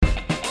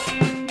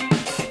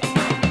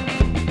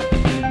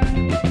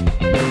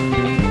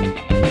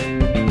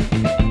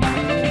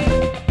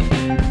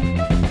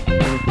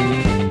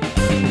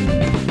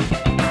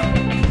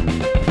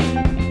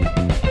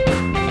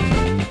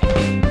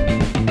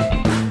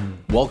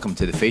Welcome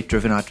to the Faith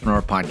Driven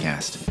Entrepreneur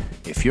Podcast.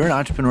 If you're an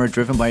entrepreneur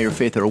driven by your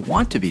faith or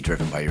want to be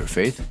driven by your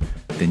faith,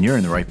 then you're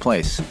in the right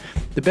place.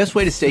 The best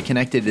way to stay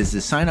connected is to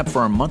sign up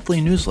for our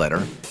monthly newsletter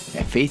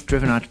at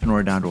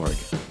faithdrivenentrepreneur.org.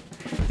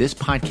 This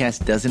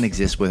podcast doesn't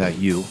exist without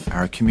you,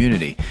 our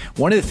community.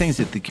 One of the things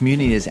that the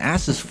community has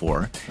asked us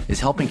for is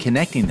helping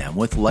connecting them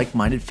with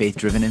like-minded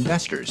faith-driven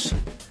investors.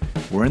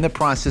 We're in the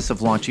process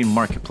of launching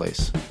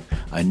Marketplace,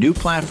 a new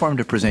platform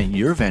to present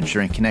your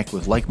venture and connect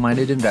with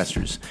like-minded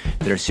investors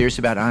that are serious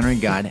about honoring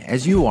God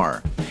as you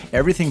are.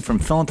 Everything from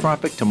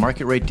philanthropic to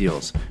market rate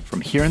deals, from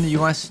here in the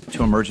U.S.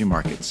 to emerging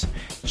markets.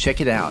 Check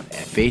it out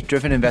at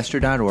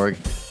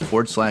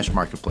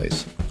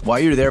faithdriveninvestor.org/marketplace. While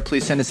you're there,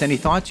 please send us any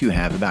thoughts you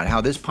have about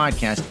how this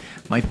podcast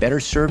might better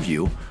serve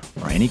you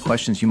or any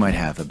questions you might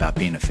have about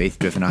being a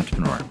faith-driven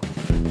entrepreneur.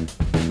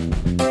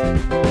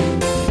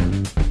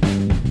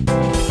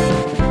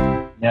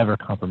 Never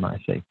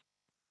compromise faith,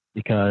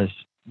 because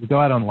you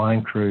go out on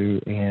line crew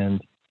and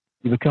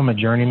you become a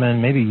journeyman.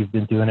 Maybe you've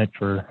been doing it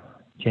for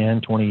 10,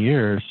 20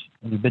 years,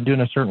 and you've been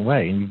doing a certain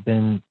way, and you've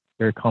been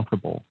very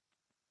comfortable.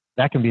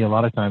 That can be a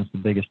lot of times the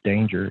biggest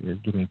danger, is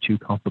getting too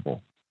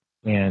comfortable,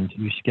 and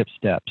you skip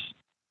steps.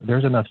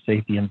 There's enough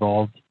safety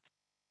involved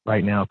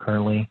right now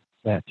currently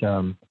that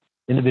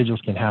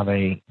individuals can have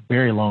a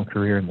very long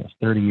career in this,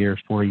 30 years,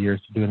 40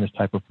 years doing this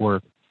type of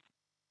work,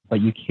 but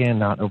you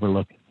cannot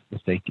overlook the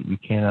safety. You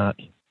cannot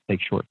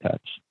take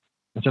shortcuts.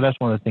 And so that's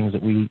one of the things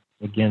that we,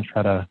 again,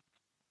 try to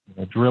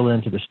drill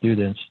into the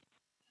students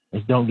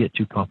is don't get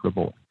too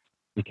comfortable,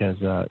 because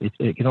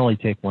it can only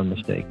take one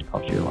mistake to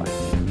cost you your life.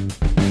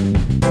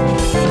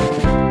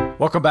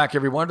 Welcome back,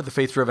 everyone, to the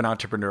Faith Driven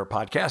Entrepreneur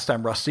Podcast.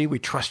 I'm Rusty. We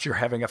trust you're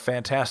having a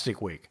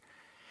fantastic week.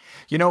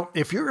 You know,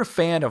 if you're a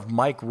fan of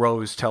Mike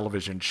Rowe's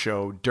television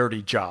show,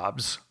 Dirty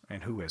Jobs,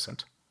 and who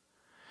isn't,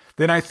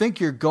 then I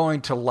think you're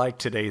going to like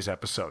today's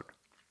episode.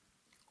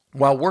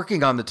 While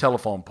working on the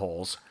telephone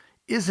poles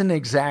isn't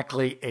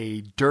exactly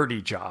a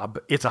dirty job,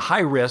 it's a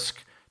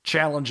high-risk,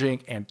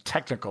 challenging, and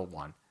technical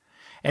one.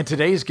 And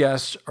today's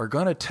guests are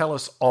going to tell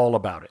us all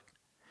about it.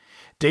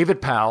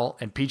 David Powell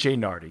and PJ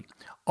Nardi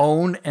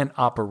own and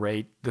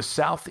operate the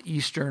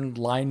Southeastern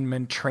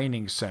Lineman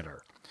Training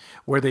Center,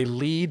 where they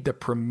lead the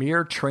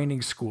premier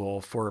training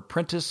school for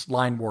apprentice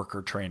line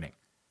worker training.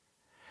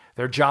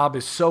 Their job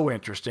is so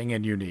interesting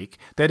and unique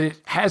that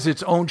it has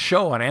its own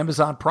show on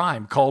Amazon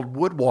Prime called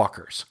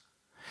Woodwalkers.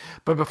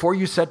 But before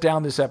you set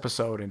down this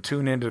episode and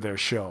tune into their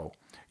show,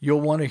 you'll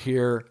want to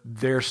hear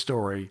their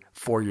story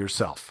for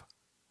yourself.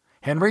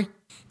 Henry?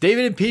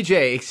 David and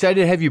PJ,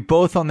 excited to have you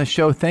both on the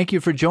show. Thank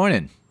you for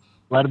joining.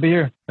 Glad to be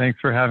here. Thanks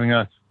for having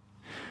us.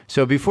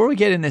 So before we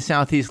get into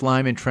Southeast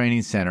Lineman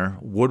Training Center,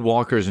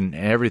 Woodwalkers, and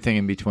everything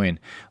in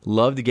between,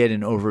 love to get an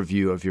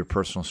overview of your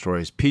personal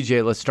stories.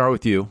 PJ, let's start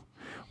with you.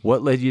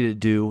 What led you to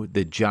do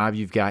the job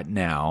you've got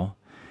now,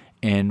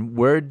 and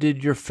where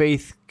did your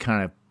faith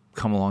kind of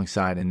come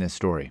alongside in this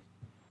story?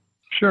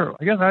 Sure.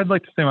 I guess I'd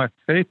like to say my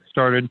faith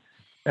started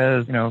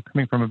as,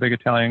 coming from a big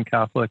Italian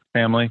Catholic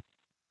family.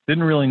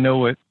 Didn't really know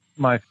what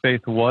my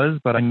faith was,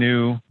 but I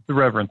knew the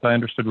reverence. I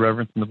understood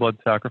reverence and the blood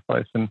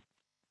sacrifice. And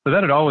so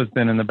that had always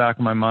been in the back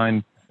of my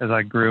mind as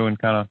I grew and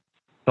kind of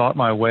thought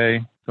my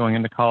way going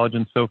into college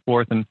and so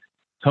forth. And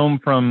home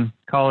from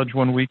college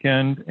one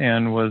weekend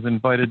and was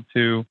invited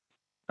to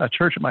a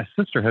church that my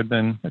sister had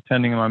been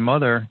attending and my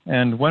mother,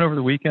 and went over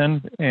the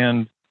weekend.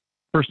 And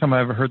first time I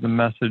ever heard the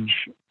message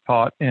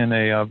taught in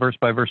a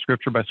verse-by-verse,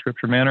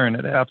 scripture-by-scripture manner, and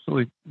it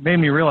absolutely made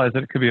me realize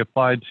that it could be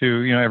applied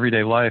to,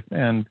 everyday life.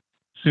 And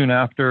soon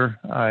after,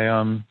 I,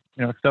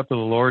 accepted the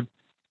Lord,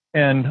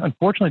 and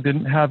unfortunately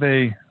didn't have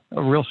a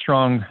real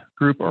strong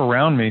group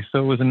around me. So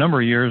it was a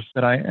number of years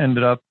that I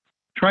ended up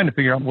trying to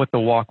figure out what the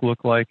walk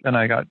looked like. And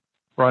I got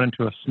brought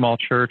into a small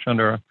church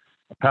under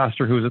a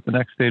pastor who was at the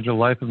next stage of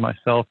life as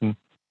myself, and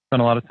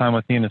spent a lot of time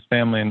with he and his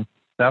family. And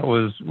that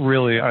was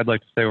really, I'd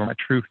like to say, where my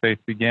true faith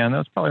began. That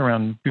was probably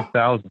around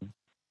 2000.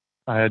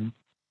 I had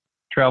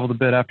traveled a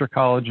bit after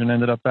college and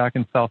ended up back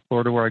in South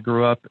Florida where I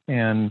grew up,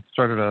 and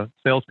started a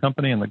sales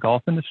company in the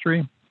golf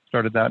industry.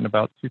 Started that in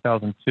about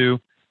 2002.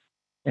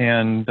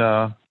 And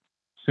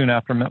soon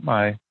after, met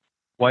my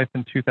wife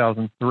in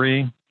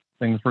 2003.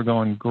 Things were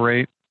going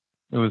great.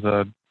 It was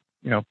a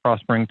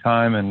prospering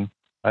time, and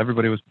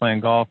everybody was playing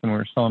golf, and we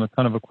were selling a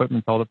ton of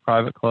equipment to all the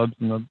private clubs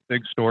and the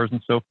big stores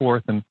and so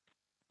forth. And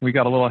we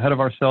got a little ahead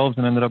of ourselves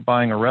and ended up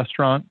buying a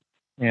restaurant.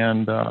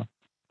 And I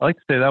like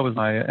to say that was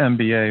my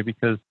MBA,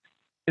 because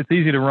it's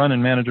easy to run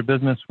and manage a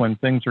business when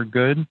things are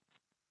good.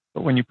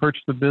 But when you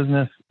purchase the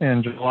business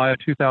in July of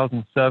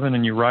 2007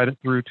 and you ride it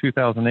through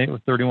 2008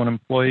 with 31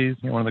 employees,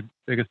 one of the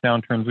biggest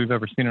downturns we've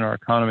ever seen in our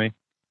economy,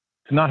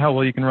 it's not how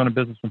well you can run a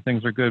business when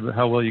things are good, but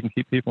how well you can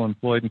keep people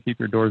employed and keep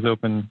your doors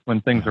open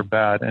when things are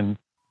bad. And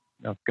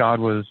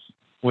God was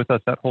with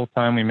us that whole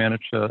time. We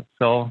managed to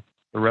sell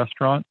the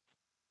restaurant.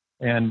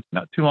 And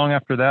not too long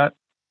after that,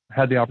 I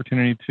had the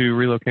opportunity to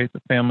relocate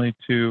the family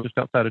to just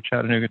outside of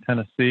Chattanooga,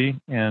 Tennessee,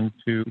 and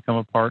to become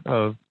a part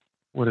of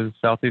what is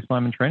Southeast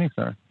Lineman Training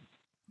Center.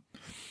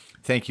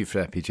 Thank you for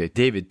that, PJ.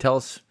 David, tell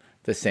us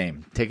the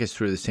same. Take us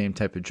through the same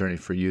type of journey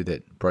for you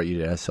that brought you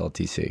to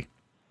SLTC.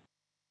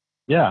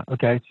 Yeah.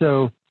 Okay.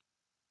 So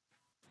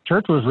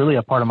church was really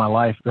a part of my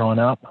life growing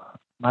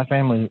up. My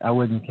family, I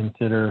wouldn't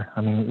consider,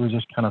 it was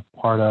just kind of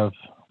part of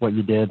what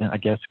you did, I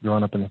guess,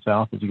 growing up in the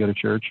South as you go to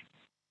church.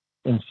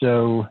 And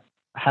so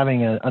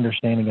having an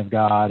understanding of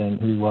God and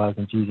who he was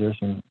and Jesus,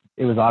 and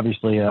it was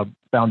obviously a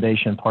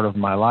foundation part of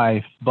my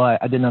life, but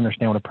I didn't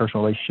understand what a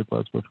personal relationship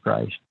was with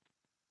Christ.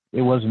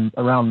 It was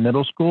around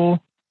middle school.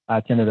 I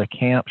attended a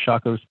camp,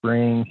 Chaco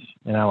Springs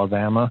in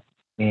Alabama,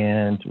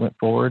 and went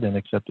forward and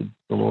accepted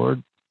the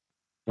Lord,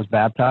 was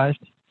baptized,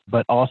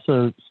 but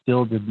also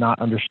still did not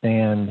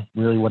understand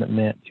really what it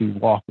meant to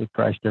walk with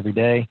Christ every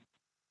day.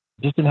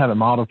 Just didn't have it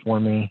modeled for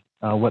me,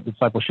 what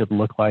discipleship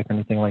looked like or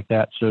anything like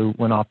that. So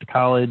went off to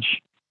college,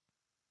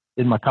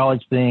 did my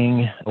college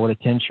thing. I would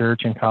attend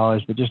church in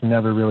college, but just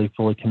never really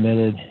fully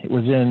committed. It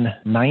was in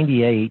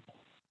 98.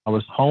 I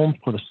was home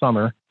for the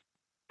summer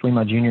between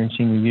my junior and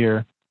senior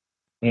year,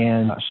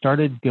 and I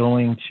started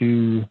going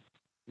to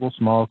a little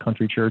small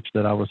country church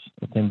that I was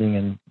attending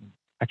in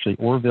actually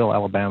Orrville,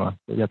 Alabama.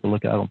 You have to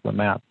look at it on the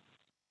map.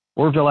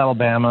 Orrville,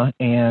 Alabama,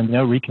 and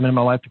recommitted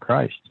my life to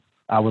Christ.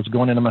 I was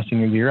going into my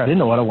senior year. I didn't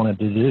know what I wanted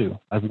to do.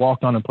 I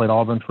walked on and played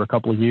Auburn for a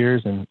couple of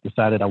years and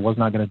decided I was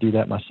not going to do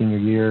that my senior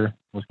year.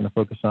 I was going to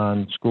focus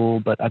on school,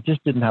 but I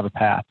just didn't have a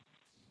path.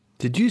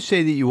 Did you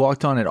say that you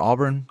walked on at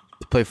Auburn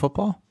to play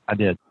football? I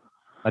did.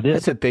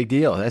 That's a big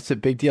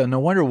deal. No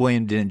wonder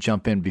William didn't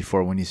jump in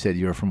before when you said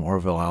you were from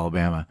Orrville,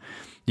 Alabama.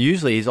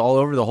 Usually he's all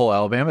over the whole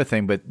Alabama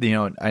thing, but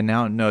I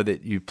now know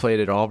that you played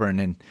at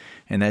Auburn,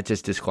 and that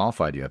just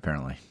disqualified you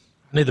apparently.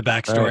 I need the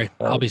backstory. Right.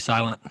 I'll be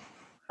silent.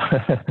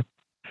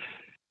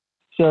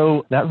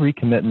 So that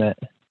recommitment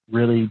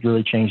really,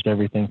 really changed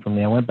everything for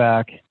me. I went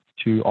back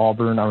to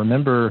Auburn. I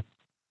remember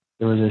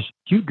there was this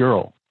cute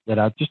girl that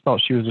I just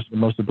thought she was just the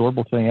most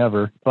adorable thing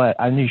ever, but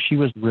I knew she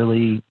was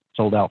really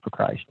sold out for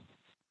Christ.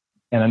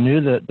 And I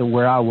knew that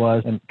where I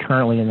was and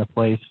currently in the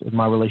place of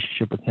my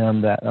relationship with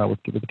him, that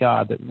with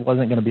God, that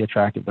wasn't going to be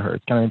attractive to her.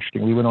 It's kind of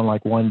interesting. We went on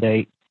like one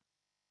date.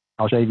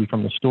 I'll save you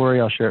from the story.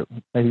 I'll share it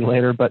maybe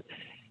later. But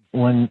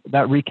when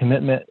that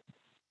recommitment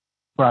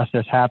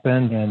process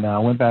happened and I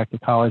went back to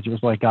college, it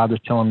was like God was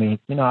telling me,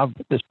 I've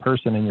put this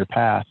person in your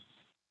past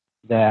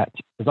that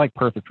is like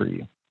perfect for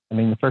you.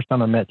 The first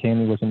time I met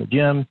Tammy was in the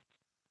gym.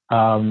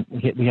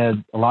 We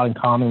had a lot in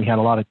common. We had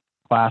a lot of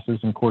classes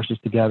and courses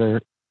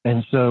together.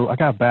 And so I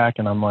got back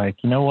and I'm like,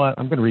 you know what?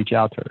 I'm going to reach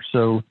out to her.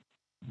 So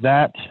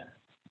that,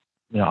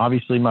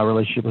 obviously my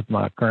relationship with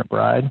my current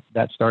bride,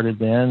 that started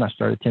then. I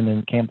started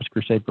attending Campus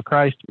Crusade for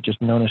Christ, which is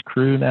known as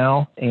Cru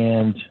now,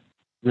 and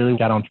really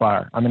got on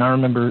fire. I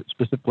remember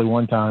specifically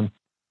one time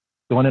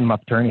going into my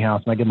fraternity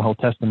house and I gave my whole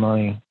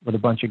testimony with a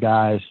bunch of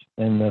guys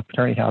in the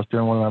fraternity house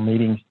during one of our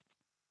meetings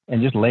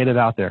and just laid it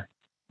out there.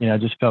 I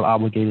just felt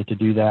obligated to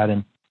do that.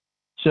 And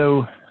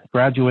so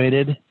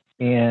graduated,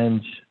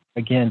 and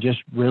again, just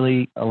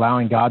really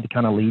allowing God to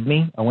kind of lead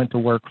me. I went to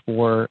work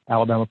for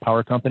Alabama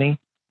Power Company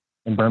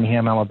in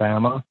Birmingham,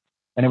 Alabama.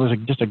 And it was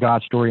just a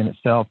God story in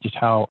itself, just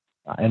how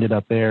I ended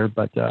up there.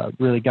 But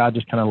really, God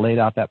just kind of laid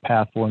out that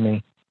path for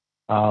me.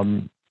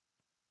 When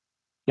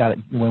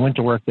we went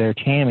to work there,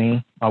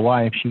 Tammy, my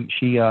wife,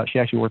 she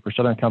actually worked for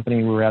Southern Company.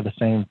 We were at the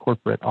same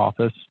corporate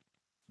office.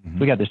 Mm-hmm.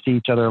 We got to see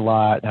each other a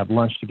lot, have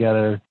lunch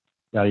together,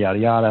 yada, yada,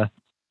 yada.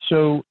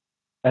 So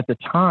at the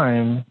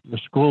time, the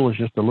school was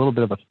just a little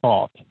bit of a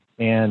thought.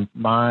 And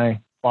my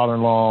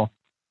father-in-law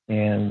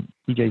and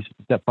PJ's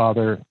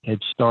stepfather had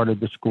started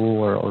the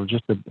school or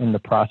just in the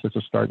process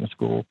of starting the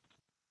school.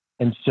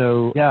 And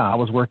so, I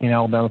was working at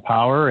Alabama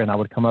Power, and I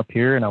would come up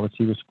here and I would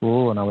see the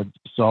school and I would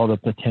saw the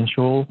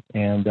potential.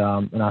 And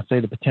I say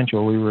the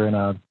potential, we were in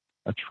a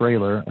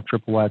trailer, a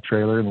triple wide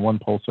trailer in one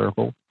pole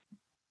circle.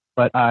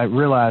 But I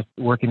realized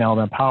working at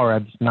Alabama Power, I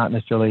was not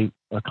necessarily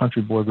a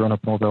country boy growing up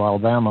in Orrville,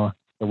 Alabama.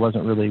 It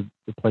wasn't really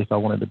the place I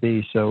wanted to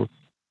be. So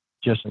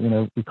just,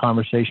 through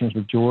conversations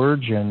with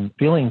George and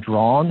feeling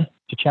drawn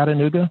to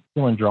Chattanooga,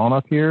 feeling drawn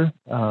up here,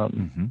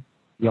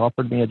 he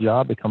offered me a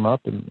job to come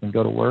up and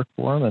go to work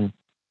for him. And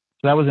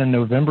so that was in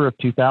November of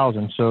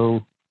 2000.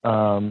 So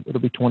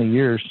it'll be 20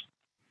 years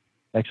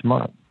next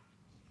month.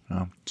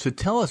 Oh. So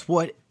tell us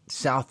what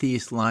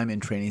Southeast Lineman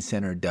Training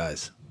Center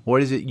does.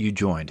 What is it you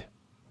joined?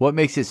 What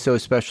makes it so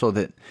special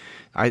that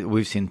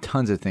we've seen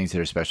tons of things that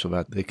are special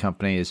about the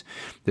company is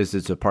this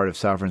is a part of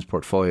Sovereign's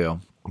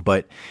portfolio,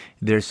 but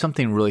there's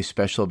something really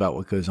special about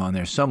what goes on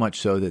there, so much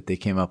so that they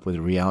came up with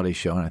a reality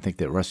show, and I think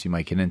that Rusty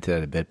might get into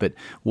that a bit, but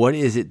what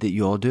is it that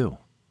you all do?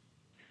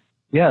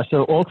 Yeah,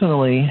 so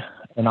ultimately,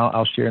 and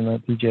I'll share and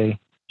let PJ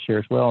share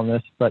as well on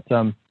this, but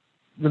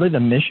really the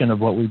mission of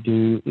what we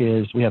do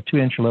is we have two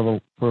entry-level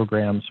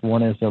programs.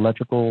 One is the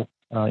electrical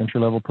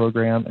entry-level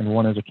program, and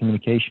one is a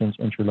communications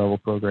entry-level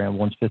program.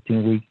 One's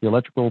 15 weeks. The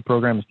electrical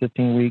program is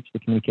 15 weeks, the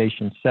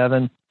communications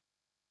 7,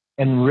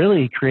 and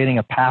really creating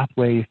a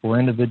pathway for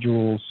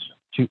individuals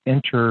to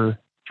enter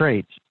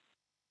trades.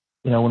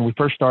 When we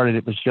first started,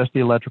 it was just the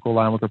electrical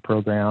line with the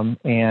program,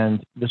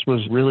 and this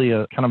was really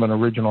a kind of an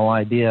original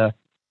idea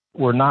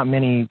were not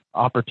many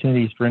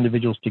opportunities for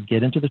individuals to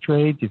get into the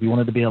trades. If you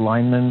wanted to be a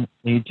lineman,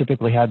 you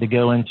typically had to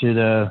go into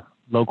the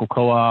local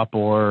co-op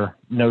or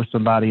know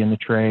somebody in the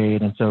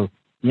trade. And so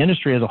the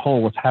industry as a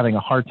whole was having a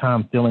hard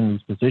time filling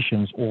these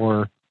positions,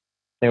 or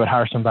they would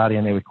hire somebody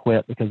and they would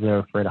quit because they were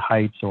afraid of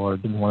heights or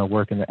didn't want to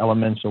work in the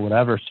elements or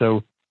whatever.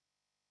 So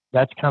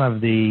that's kind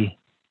of the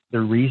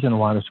reason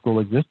why the school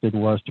existed,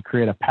 was to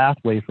create a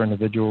pathway for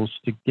individuals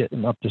to get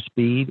them up to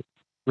speed,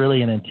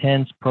 really an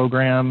intense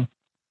program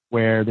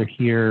where they're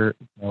here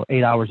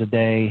 8 hours a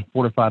day,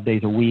 4 to 5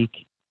 days a week,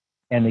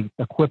 and they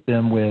equip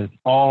them with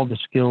all the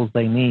skills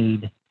they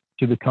need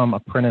to become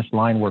apprentice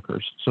line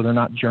workers. So they're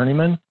not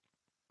journeymen,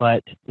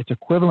 but it's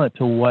equivalent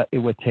to what it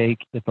would take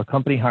if a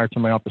company hired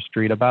somebody off the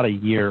street, about a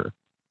year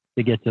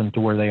to get them to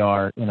where they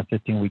are in a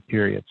 15-week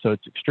period. So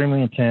it's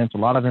extremely intense, a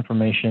lot of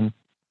information,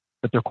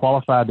 but they're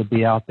qualified to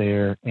be out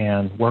there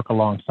and work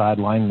alongside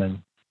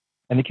linemen.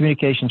 And the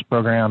communications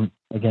program,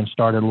 again,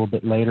 started a little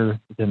bit later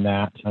than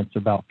that. It's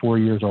about 4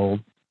 years old,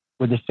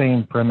 with the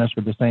same premise,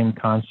 with the same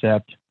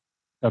concept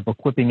of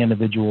equipping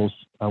individuals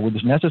with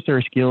the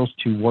necessary skills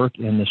to work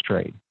in this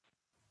trade.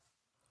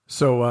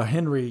 So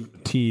Henry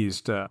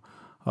teased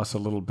us a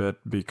little bit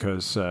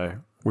because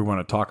we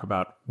want to talk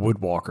about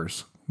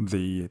Woodwalkers,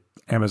 the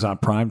Amazon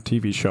Prime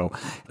TV show.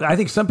 I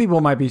think some people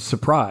might be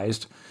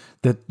surprised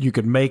that you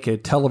could make a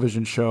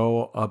television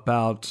show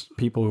about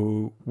people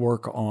who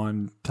work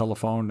on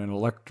telephone and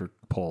electric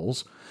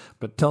poles.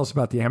 But tell us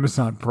about the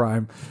Amazon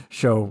Prime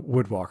show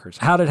Woodwalkers.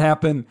 How did it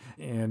happen,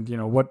 and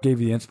what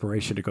gave you the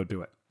inspiration to go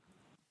do it?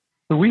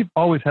 So we've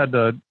always had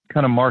to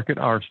kind of market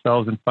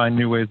ourselves and find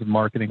new ways of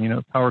marketing.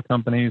 Power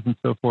companies and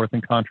so forth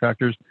and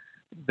contractors,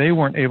 they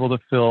weren't able to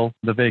fill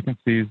the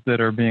vacancies that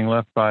are being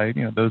left by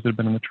those that have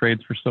been in the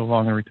trades for so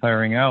long and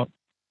retiring out.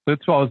 So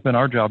it's always been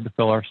our job to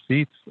fill our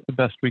seats the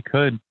best we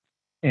could.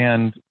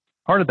 And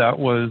part of that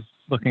was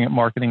looking at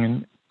marketing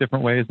in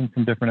different ways and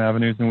from different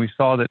avenues. And we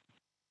saw that,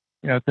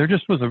 there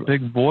just was a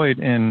big void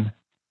in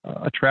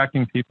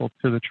attracting people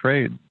to the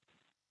trades.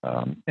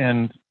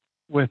 And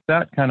with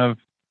that kind of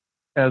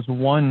as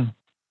one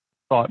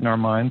thought in our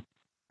minds,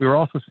 we were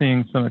also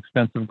seeing some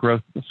extensive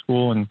growth at the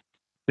school. And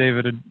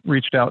David had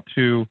reached out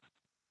to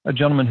a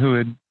gentleman who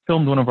had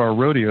filmed one of our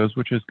rodeos,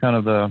 which is kind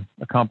of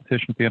a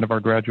competition at the end of our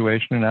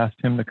graduation, and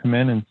asked him to come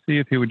in and see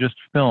if he would just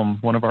film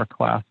one of our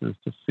classes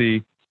to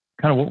see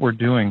kind of what we're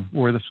doing,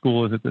 where the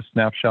school is at this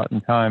snapshot in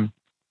time.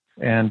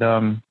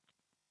 And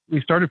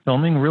we started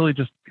filming really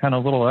just kind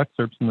of little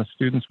excerpts, and the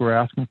students were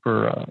asking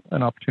for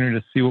an opportunity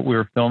to see what we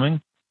were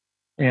filming.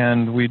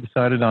 And we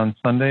decided on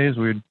Sundays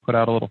we'd put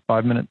out a little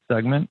 5-minute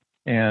segment,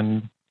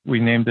 and we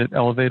named it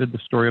Elevated, the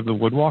Story of the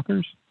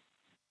Woodwalkers.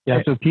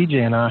 Yeah, so PJ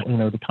and I,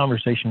 the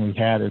conversation we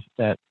had is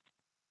that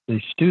the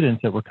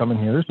students that were coming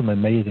here, there's some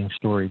amazing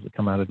stories that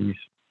come out of these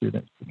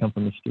students, that come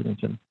from the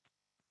students. And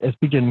as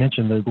PJ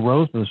mentioned, the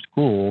growth of the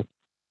school,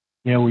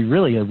 we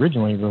really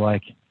originally were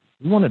like,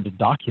 we wanted to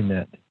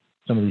document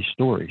some of these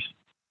stories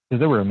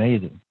because they were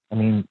amazing. I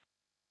mean,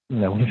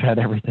 we've had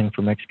everything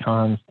from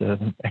ex-cons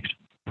to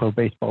ex-pro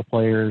baseball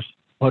players,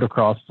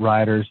 motocross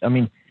riders. I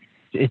mean,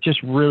 it's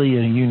just really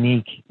a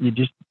unique, you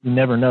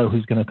never know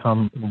who's going to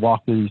come and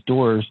walk through these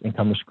doors and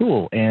come to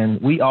school.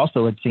 And we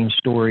also had seen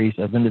stories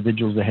of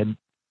individuals that had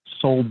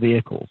sold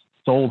vehicles,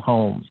 sold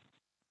homes,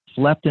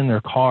 slept in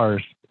their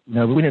cars.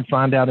 We didn't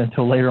find out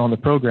until later on the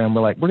program.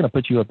 We're like, we're going to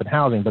put you up in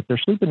housing, but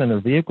they're sleeping in their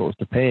vehicles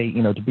to pay,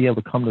 to be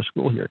able to come to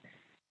school here.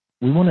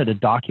 We wanted to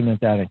document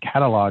that and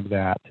catalog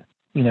that,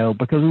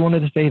 because we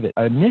wanted to save it.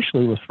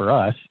 Initially it was for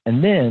us.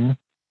 And then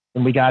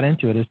when we got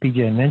into it, as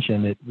PJ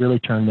mentioned, it really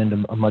turned into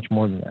much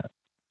more than that.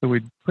 So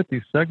we put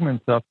these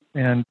segments up,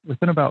 and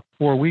within about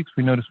 4 weeks,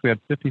 we noticed we had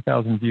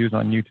 50,000 views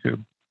on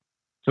YouTube.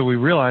 So we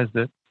realized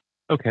that,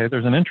 okay,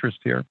 there's an interest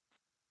here.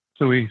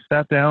 So we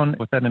sat down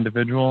with that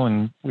individual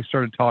and we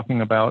started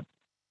talking about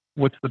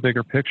what's the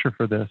bigger picture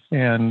for this.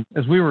 And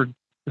as we were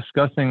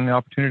discussing the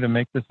opportunity to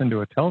make this into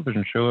a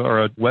television show,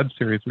 or a web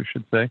series, we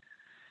should say,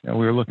 we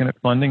were looking at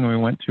funding, and we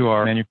went to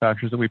our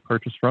manufacturers that we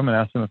purchased from and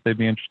asked them if they'd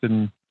be interested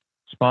in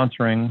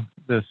sponsoring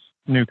this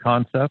new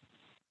concept.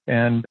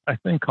 And I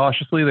think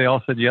cautiously they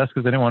all said yes,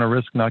 because they didn't want to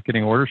risk not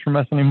getting orders from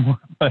us anymore.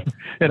 But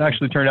it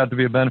actually turned out to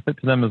be a benefit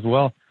to them as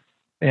well.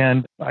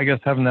 And I guess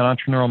having that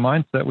entrepreneurial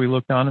mindset, we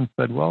looked on and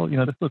said, well,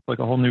 this looks like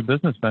a whole new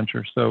business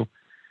venture. So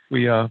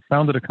we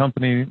founded a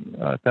company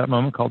at that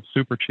moment called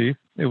Super Chief.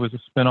 It was a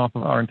spinoff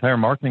of our entire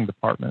marketing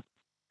department.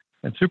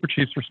 And Super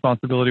Chief's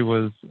responsibility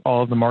was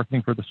all of the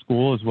marketing for the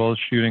school, as well as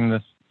shooting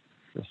this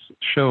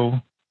show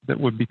that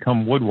would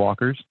become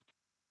Woodwalkers.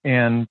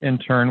 And in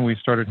turn, we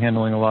started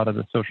handling a lot of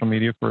the social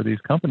media for these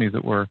companies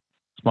that were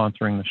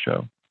sponsoring the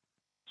show.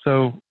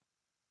 So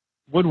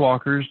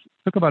Woodwalkers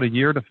took about a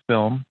year to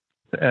film,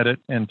 to edit,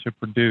 and to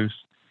produce,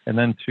 and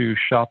then to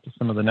shop to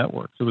some of the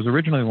networks. It was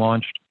originally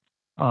launched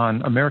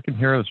on American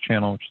Heroes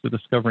Channel, which is the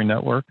Discovery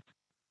Network.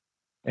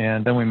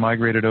 And then we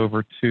migrated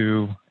over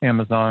to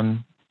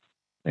Amazon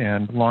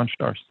and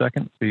launched our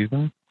second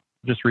season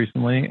just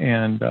recently.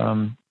 And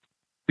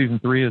season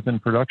 3 is in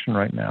production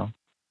right now.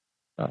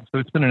 So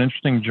it's been an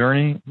interesting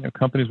journey.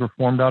 Companies were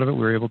formed out of it. We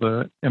were able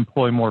to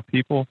employ more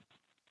people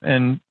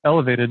and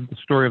elevated. The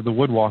story of the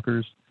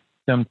Woodwalkers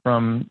stemmed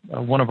from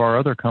one of our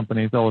other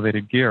companies,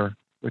 Elevated Gear,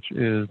 which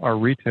is our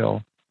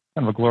retail,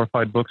 kind of a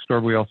glorified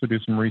bookstore. We also do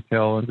some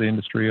retail in the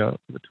industry of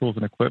the tools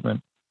and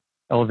equipment.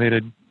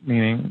 Elevated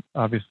meaning,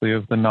 obviously,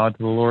 of the nod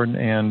to the Lord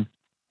and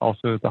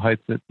also the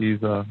heights that these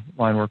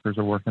line workers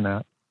are working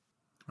at.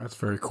 That's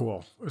very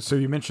cool. So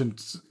you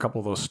mentioned a couple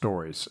of those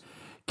stories.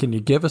 Can you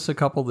give us a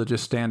couple that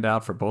just stand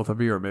out for both of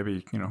you, or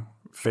maybe,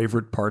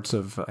 favorite parts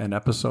of an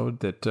episode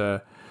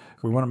that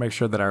we want to make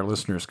sure that our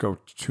listeners go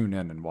tune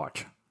in and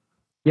watch?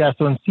 Yeah,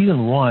 so in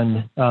season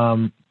 1,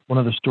 one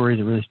of the stories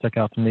that really stuck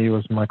out to me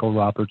was Michael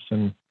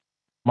Robertson.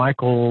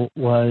 Michael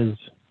was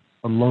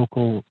a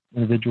local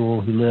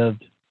individual who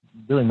lived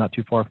really not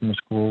too far from the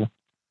school,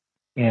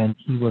 and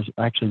he was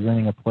actually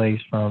renting a place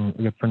from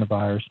a good friend of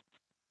ours,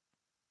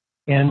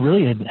 and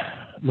really had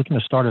looking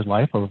to start his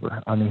life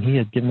over. I mean, he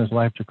had given his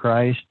life to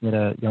Christ, he had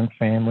a young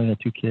family, had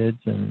 2 kids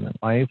and a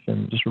wife,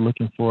 and just were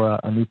looking for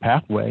a new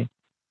pathway.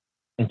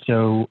 And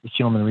so this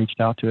gentleman reached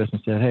out to us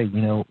and said, hey,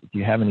 do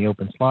you have any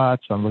open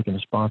slots? I'm looking to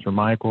sponsor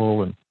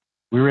Michael. And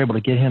we were able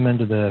to get him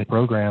into the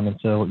program. And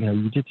so,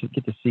 you get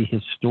to see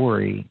his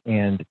story,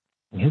 and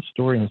his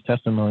story and his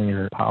testimony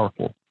are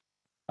powerful.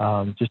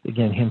 Just,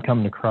 again, him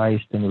coming to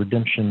Christ and the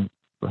redemption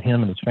for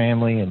him and his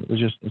family. And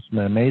it's been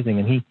amazing.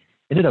 And he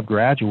ended up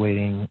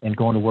graduating and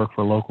going to work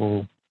for a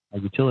local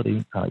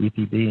utility,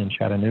 EPB in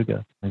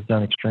Chattanooga. He's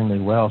done extremely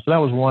well. So that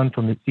was one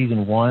from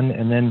season 1.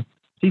 And then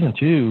season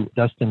 2,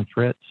 Dustin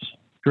Fritz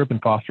grew up in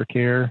foster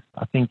care.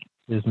 I think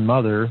his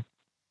mother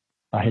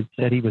had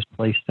said he was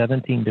placed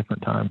 17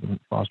 different times in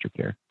foster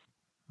care.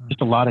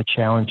 Just a lot of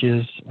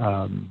challenges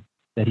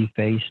that he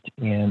faced.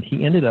 And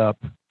he ended up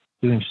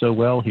doing so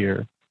well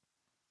here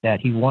that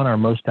he won our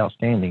Most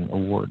Outstanding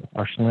Award,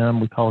 our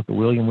SLIM. We call it the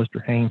William Worcester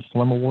Haynes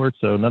SLIM Award.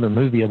 So another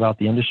movie about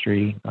the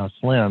industry,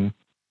 SLIM. You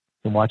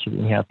can watch it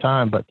when you have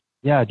time. But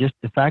yeah, just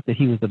the fact that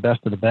he was the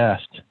best of the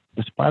best,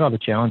 despite all the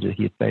challenges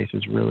he had faced,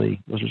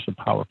 was just a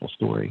powerful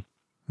story.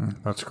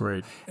 That's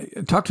great.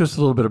 Talk to us a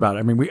little bit about it.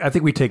 I mean, I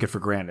think we take it for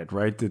granted,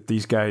 right? That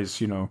these guys,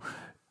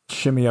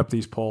 shimmy up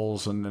these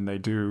poles and then they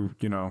do,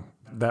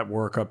 that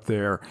work up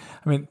there.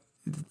 I mean,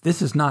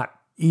 this is not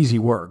easy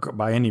work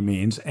by any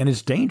means, and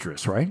it's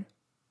dangerous, right?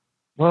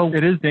 Well,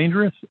 it is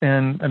dangerous,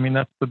 and I mean,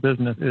 that's the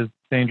business, is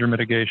danger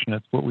mitigation.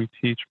 It's what we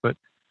teach, but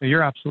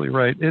you're absolutely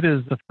right. It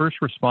is a first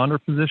responder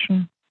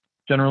position.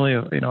 Generally,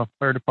 a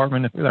fire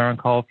department, if they're on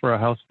call for a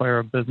house fire,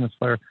 a business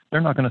fire,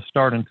 they're not going to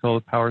start until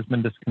the power's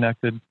been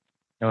disconnected.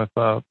 If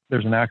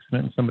there's an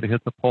accident and somebody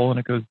hits a pole and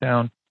it goes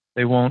down,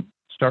 they won't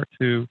start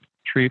to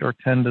treat or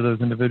tend to those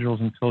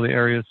individuals until the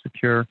area is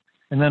secure.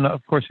 And then,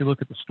 of course, you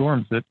look at the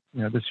storms that,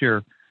 this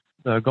year,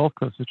 the Gulf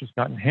Coast has just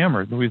gotten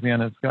hammered.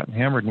 Louisiana has gotten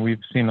hammered, and we've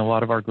seen a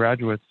lot of our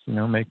graduates,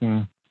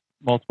 making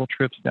multiple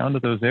trips down to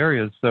those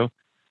areas. So,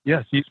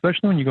 yes,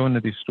 especially when you go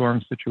into these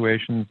storm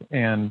situations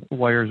and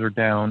wires are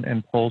down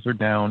and poles are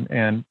down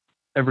and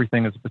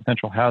everything is a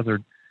potential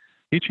hazard,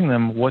 teaching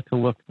them what to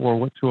look for,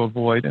 what to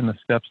avoid, and the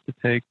steps to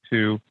take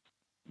to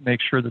make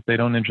sure that they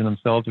don't injure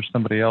themselves or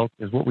somebody else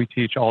is what we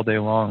teach all day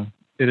long.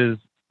 It is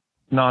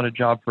not a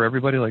job for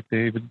everybody, like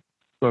David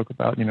spoke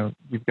about.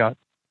 You've got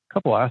a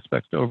couple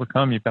aspects to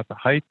overcome. You've got the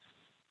heights,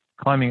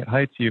 climbing at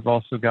heights. You've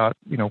also got,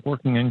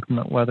 working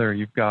inclement weather.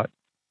 You've got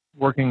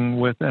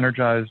working with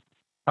energized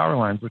power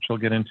lines, which they'll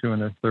get into in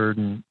their 3rd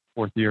and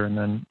 4th year, and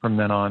then from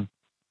then on.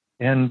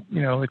 And,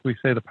 like we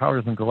say, the power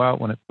doesn't go out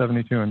when it's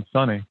 72 and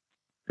sunny.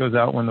 Goes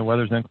out when the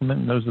weather's inclement,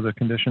 and those are the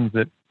conditions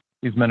that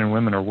these men and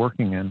women are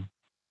working in.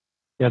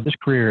 Yeah, this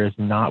career is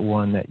not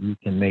one that you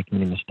can make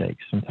many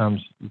mistakes.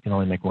 Sometimes you can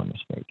only make one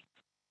mistake.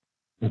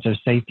 And so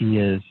safety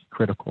is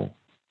critical.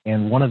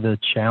 And one of the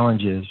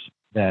challenges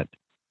that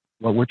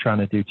what we're trying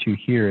to do too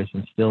here is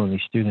instill in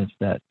these students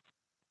that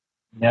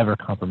never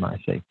compromise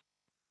safety.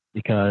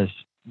 Because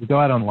you go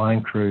out on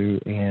line crew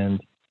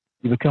and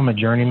you become a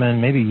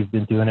journeyman. Maybe you've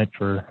been doing it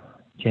for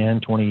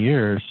 10, 20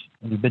 years,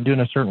 and you've been doing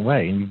it a certain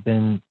way, and you've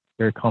been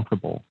very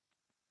comfortable.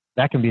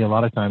 That can be a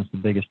lot of times the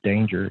biggest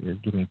danger, is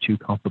getting too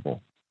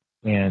comfortable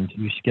and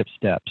you skip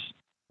steps.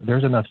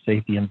 There's enough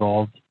safety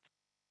involved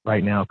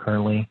right now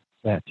currently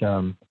that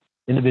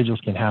individuals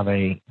can have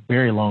a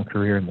very long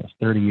career in this,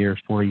 30 years,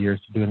 40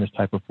 years doing this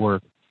type of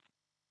work,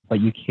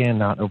 but you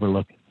cannot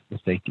overlook the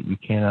safety. You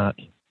cannot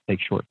take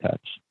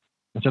shortcuts.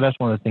 And so that's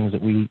one of the things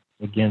that we,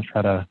 again,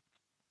 try to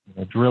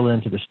drill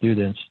into the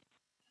students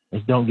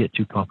is don't get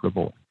too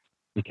comfortable,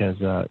 because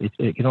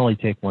it can only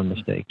take one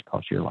mistake to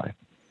cost you your life.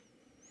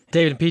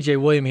 David and PJ,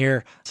 William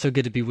here. So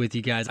good to be with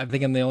you guys. I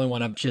think I'm the only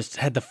one. I've just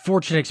had the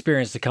fortunate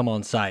experience to come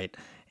on site.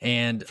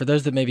 And for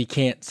those that maybe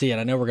can't see it,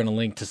 I know we're going to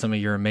link to some of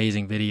your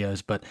amazing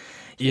videos, but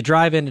you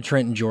drive into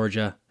Trenton,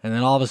 Georgia, and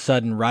then all of a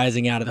sudden,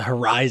 rising out of the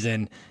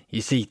horizon,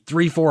 you see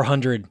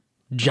 300-400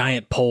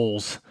 giant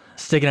poles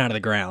sticking out of the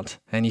ground.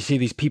 And you see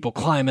these people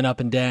climbing up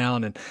and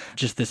down and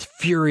just this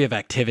fury of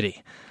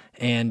activity.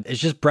 And it's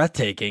just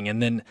breathtaking.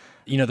 And then,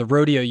 the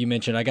rodeo you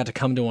mentioned, I got to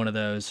come to one of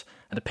those.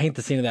 And to paint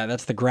the scene of that,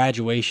 that's the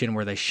graduation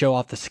where they show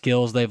off the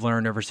skills they've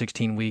learned over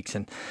 16 weeks,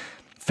 and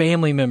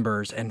family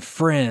members and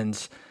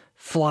friends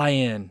fly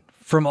in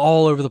from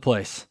all over the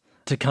place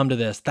to come to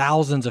this.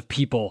 Thousands of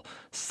people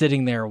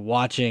sitting there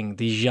watching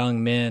these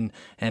young men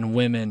and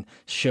women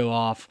show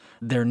off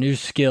their new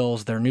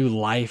skills, their new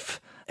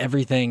life,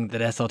 everything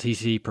that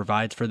SLTC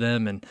provides for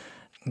them. And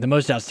the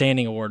most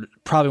outstanding award,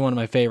 probably one of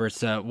my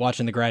favorites,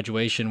 watching the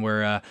graduation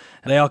where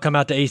they all come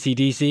out to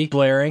AC/DC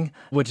blaring,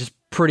 which is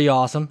pretty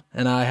awesome.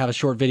 And I have a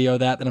short video of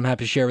that I'm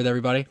happy to share with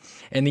everybody.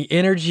 And the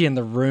energy in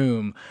the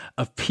room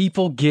of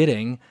people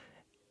getting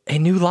a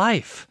new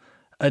life,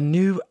 a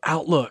new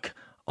outlook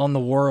on the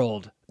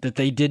world that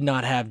they did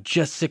not have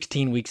just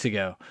 16 weeks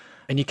ago.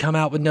 And you come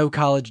out with no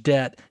college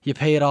debt. You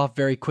pay it off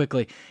very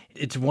quickly.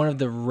 It's one of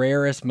the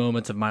rarest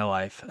moments of my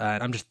life.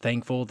 And I'm just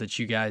thankful that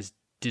you guys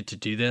did to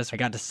do this. I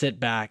got to sit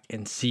back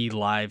and see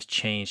lives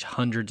change,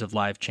 hundreds of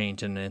lives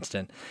change in an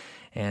instant.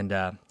 And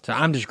so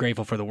I'm just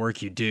grateful for the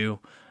work you do.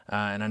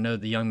 And I know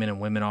the young men and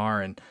women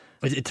are. And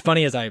it's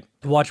funny as I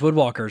watch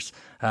Woodwalkers,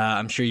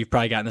 I'm sure you've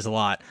probably gotten this a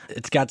lot.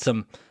 It's got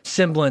some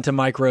semblance to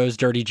Mike Rowe's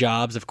Dirty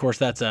Jobs. Of course,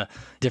 that's a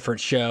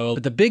different show.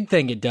 But the big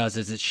thing it does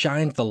is it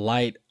shines the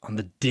light on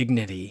the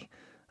dignity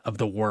of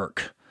the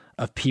work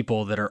of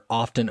people that are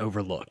often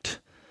overlooked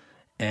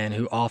and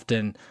who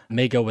often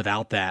may go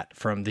without that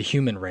from the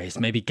human race.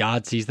 Maybe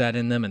God sees that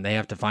in them and they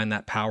have to find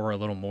that power a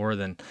little more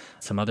than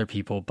some other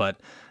people. But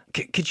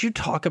could you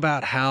talk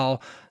about how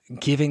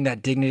giving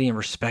that dignity and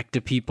respect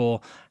to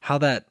people, how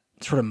that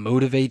sort of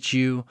motivates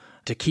you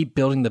to keep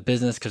building the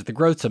business? Because the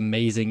growth's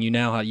amazing. You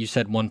now, you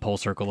said one pole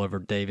circle over,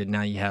 David.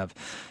 Now you have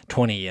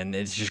 20, and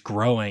it's just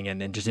growing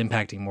and just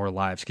impacting more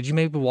lives. Could you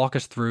maybe walk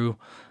us through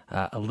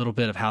a little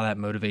bit of how that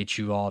motivates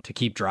you all to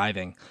keep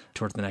driving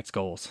towards the next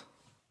goals?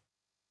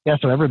 Yeah,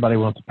 so everybody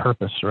wants a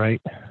purpose,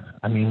 right?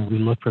 I mean, we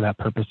look for that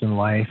purpose in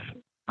life.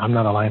 I'm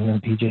not a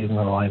lineman, PJ is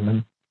not a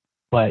lineman,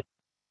 but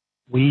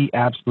we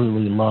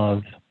absolutely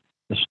love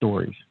the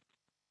stories.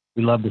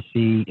 We love to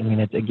see, I mean,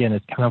 it's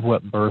kind of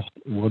what birthed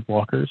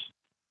Woodwalkers.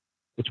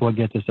 It's what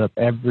gets us up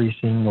every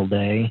single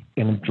day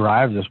and it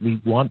drives us.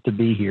 We want to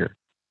be here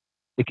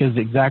because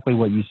exactly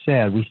what you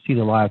said, we see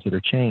the lives that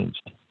are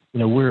changed. You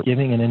know, we're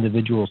giving an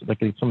individual, like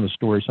some of the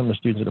stories, some of the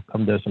students that have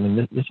come to us, I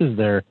mean, this is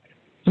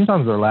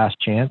sometimes their last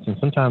chance and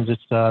sometimes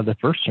it's their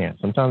first chance.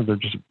 Sometimes they're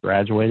just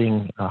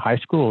graduating high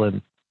school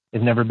and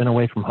they've never been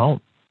away from home.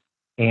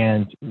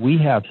 And we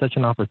have such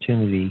an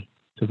opportunity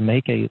to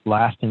make a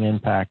lasting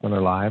impact on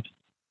their lives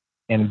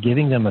and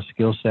giving them a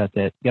skill set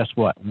that, guess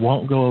what,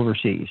 won't go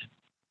overseas.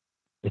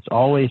 It's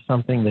always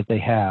something that they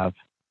have,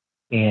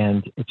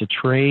 and it's a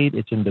trade,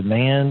 it's in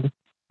demand,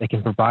 they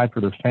can provide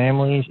for their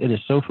families. It is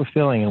so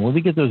fulfilling. And when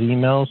we get those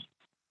emails,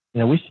 you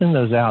know, we send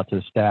those out to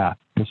the staff.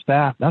 The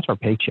staff, that's our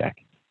paycheck.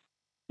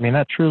 I mean,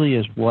 that truly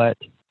is what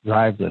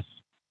drives us,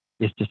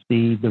 is to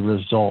see the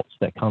results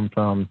that come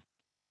from,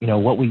 you know,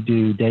 what we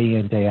do day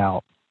in, day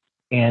out.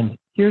 And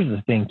here's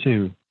the thing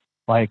too,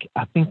 like,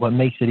 I think what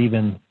makes it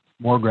even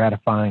more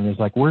gratifying is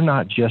like, we're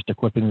not just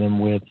equipping them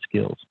with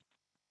skills.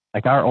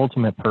 Like, our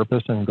ultimate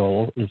purpose and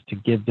goal is to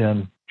give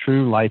them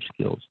true life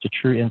skills, to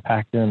true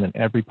impact them in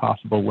every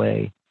possible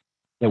way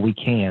that we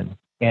can.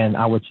 And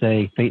I would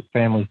say faith,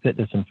 family,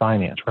 fitness, and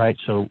finance, right?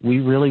 So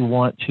we really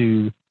want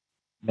to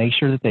make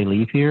sure that they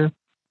leave here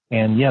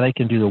and yeah, they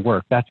can do the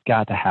work. That's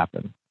got to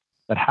happen.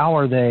 But how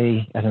are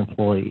they as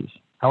employees?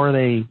 How are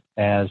they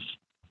as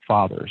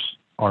fathers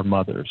or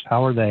mothers?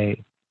 How are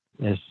they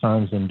as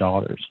sons and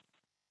daughters?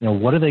 You know,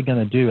 what are they going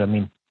to do? I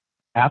mean,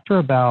 after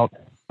about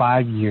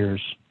 5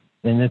 years,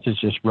 and this is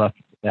just rough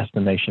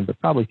estimation, but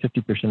probably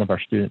 50% of our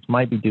students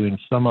might be doing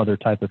some other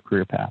type of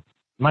career path.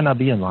 It might not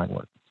be in line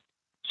work.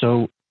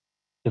 So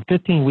the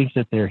 15 weeks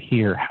that they're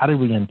here, how do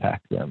we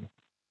impact them?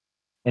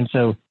 And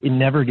so it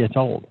never gets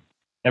old.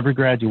 Every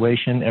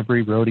graduation,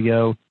 every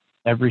rodeo,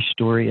 every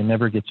story, it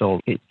never gets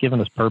old. It's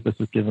given us purpose.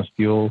 It's given us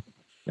fuel.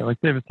 Yeah,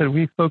 like David said,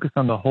 we focus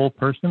on the whole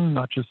person,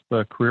 not just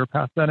the career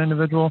path of that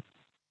individual.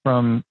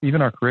 From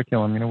even our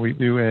curriculum, you know, we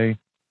do a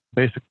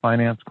basic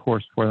finance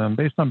course for them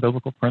based on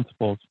biblical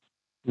principles.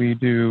 We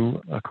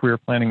do a career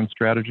planning and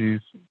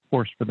strategies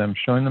course for them,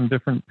 showing them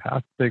different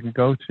paths they can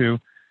go to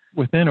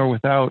within or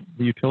without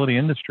the utility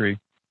industry,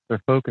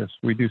 their focus.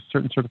 We do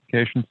certain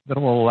certifications that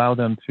will allow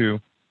them to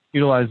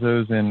utilize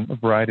those in a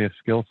variety of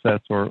skill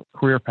sets or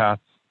career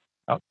paths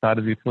outside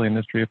of the utility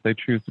industry if they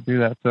choose to do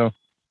that. So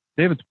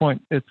David's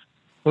point, it's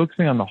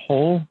focusing on the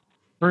whole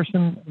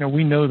person. You know,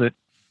 we know that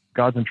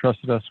God's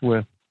entrusted us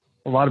with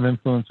a lot of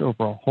influence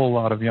over a whole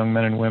lot of young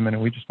men and women,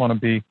 and we just want to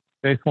be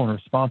faithful and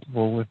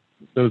responsible with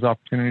those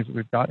opportunities that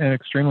we've got, and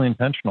extremely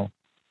intentional.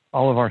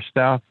 All of our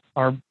staff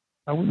are,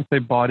 I wouldn't say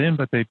bought in,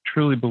 but they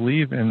truly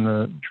believe in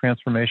the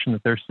transformation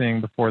that they're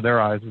seeing before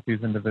their eyes with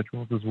these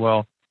individuals as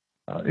well.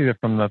 Either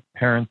from the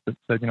parents that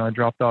said, you know, I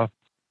dropped off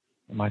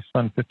my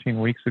son 15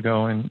 weeks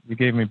ago and you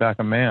gave me back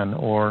a man,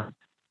 or,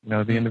 you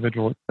know, the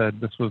individual that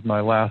said, this was my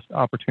last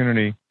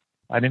opportunity.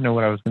 I didn't know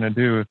what I was going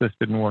to do if this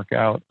didn't work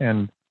out.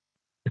 And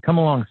to come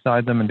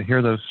alongside them and to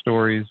hear those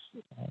stories,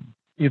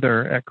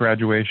 either at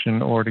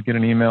graduation or to get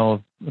an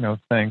email of,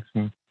 thanks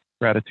and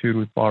gratitude.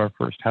 We've bought our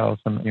first house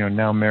and,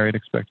 now married,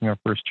 expecting our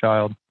first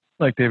child.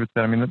 Like David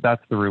said,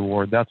 that's the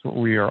reward. That's what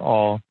we are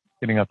all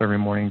getting up every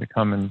morning to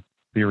come and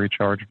be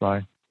recharged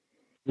by.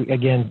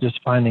 Again, just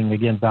finding,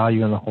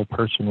 value in the whole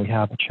person. We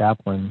have a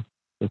chaplain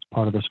that's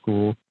part of the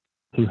school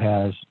who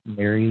has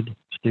married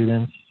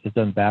students, has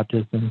done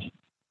baptisms,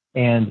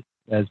 and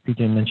as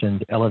PJ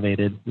mentioned,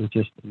 Elevated. We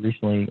just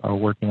recently are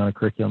working on a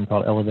curriculum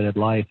called Elevated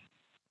Life.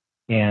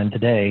 And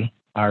today,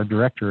 our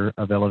director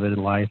of Elevated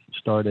Life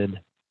started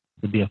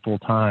to be a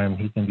full-time.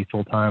 He's going to be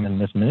full-time in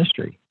this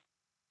ministry.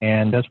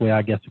 And that's the way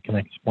I guess I can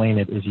explain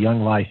it is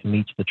Young Life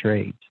meets the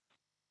trades.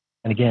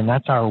 And again,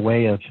 that's our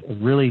way of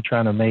really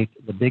trying to make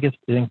the biggest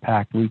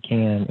impact we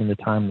can in the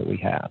time that we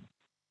have.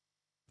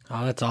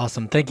 Oh, that's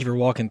awesome. Thank you for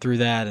walking through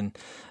that. And,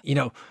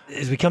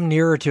 as we come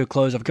nearer to a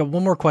close, I've got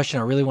one more question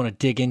I really want to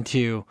dig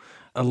into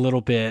a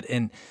little bit.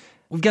 And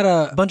we've got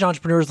a bunch of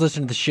entrepreneurs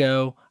listening to the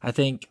show. I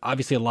think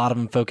obviously a lot of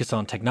them focus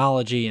on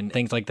technology and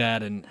things like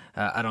that. And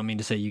I don't mean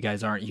to say you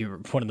guys aren't. You're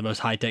one of the most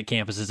high-tech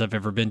campuses I've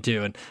ever been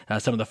to. And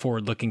some of the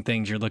forward-looking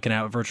things you're looking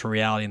at with virtual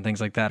reality and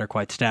things like that are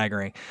quite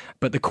staggering.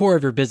 But the core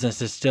of your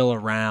business is still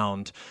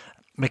around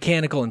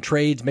mechanical and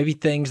trades, maybe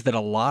things that a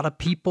lot of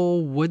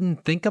people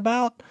wouldn't think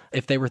about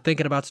if they were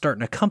thinking about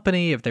starting a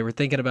company, if they were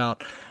thinking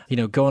about,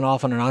 going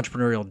off on an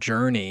entrepreneurial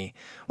journey.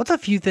 What's a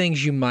few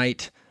things you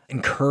might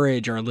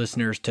encourage our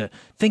listeners to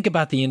think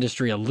about the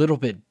industry a little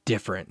bit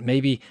different,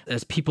 maybe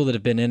as people that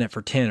have been in it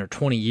for 10 or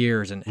 20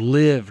 years and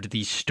lived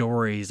these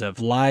stories of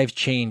lives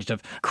changed,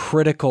 of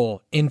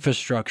critical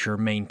infrastructure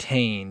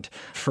maintained,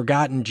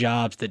 forgotten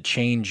jobs that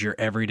change your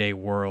everyday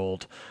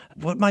world?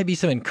 What might be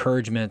some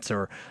encouragements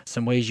or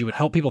some ways you would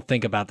help people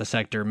think about the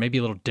sector, maybe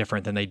a little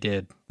different than they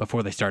did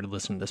before they started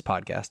listening to this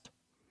podcast?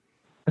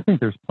 I think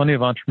there's plenty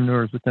of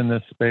entrepreneurs within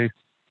this space.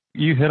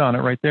 You hit on it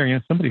right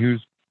there. Somebody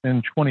who's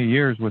been 20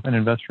 years with an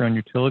investor-owned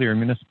utility or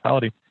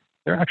municipality,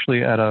 they're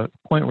actually at a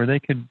point where they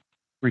could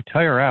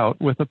retire out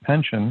with a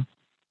pension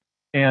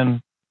and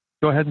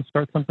go ahead and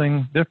start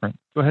something different.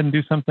 Go ahead and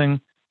do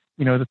something,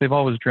 that they've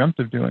always dreamt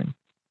of doing.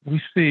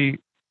 We see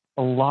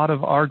a lot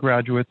of our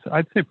graduates,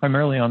 I'd say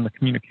primarily on the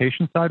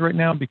communication side right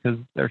now, because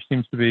there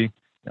seems to be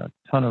a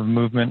ton of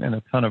movement and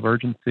a ton of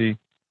urgency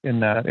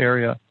in that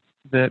area,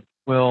 that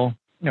will,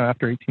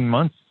 after 18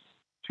 months,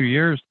 2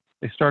 years,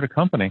 they start a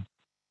company.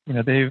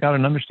 They've got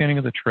an understanding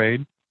of the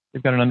trade.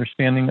 They've got an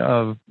understanding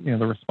of,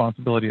 the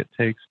responsibility it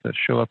takes to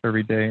show up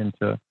every day and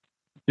to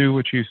do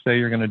what you say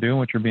you're going to do and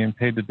what you're being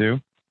paid to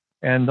do.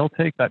 And they'll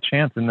take that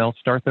chance and they'll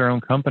start their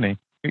own company,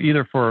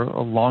 either for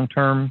a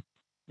long-term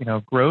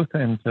growth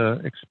and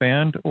to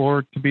expand,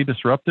 or to be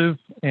disruptive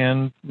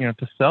and,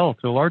 to sell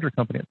to a larger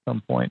company at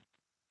some point.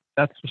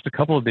 That's just a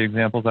couple of the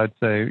examples I'd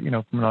say,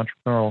 from an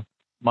entrepreneurial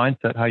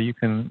mindset, how you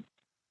can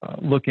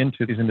look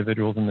into these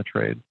individuals in the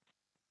trade.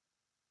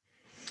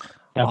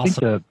 I think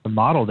the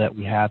model that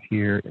we have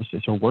here is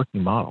a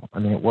working model.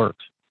 It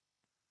works.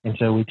 And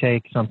so we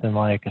take something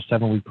like a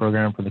 7-week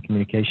program for the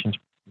communications,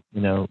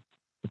 the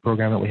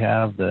program that we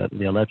have, the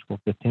electrical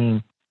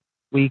 15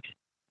 weeks.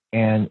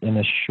 And in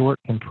a short,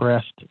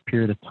 compressed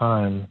period of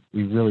time,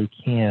 we really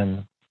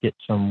can get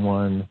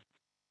someone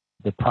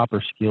the proper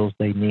skills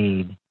they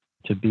need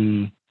to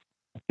be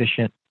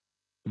efficient,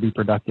 to be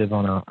productive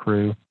on a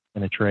crew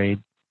and a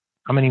trade.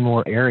 How many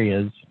more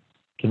areas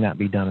can that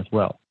be done as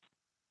well?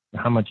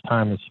 How much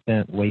time is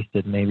spent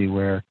wasted maybe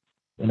where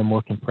in a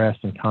more compressed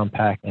and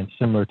compact and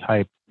similar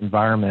type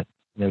environment,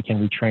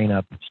 can we train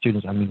up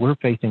students? We're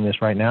facing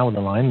this right now with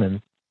the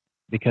linemen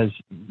because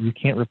you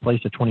can't replace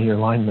a 20-year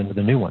lineman with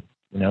a new one.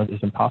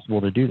 It's impossible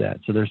to do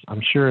that. So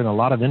I'm sure in a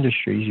lot of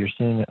industries, you're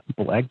seeing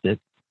people exit.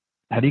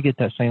 How do you get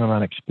that same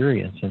amount of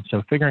experience? And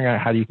so figuring out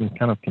how you can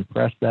kind of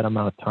compress that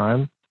amount of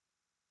time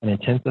and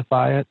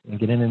intensify it and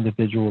get in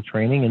individual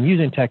training, and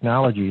using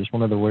technology is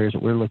one of the ways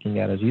that we're looking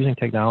at, is using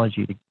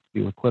technology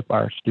to equip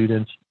our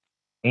students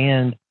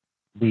and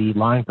the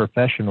line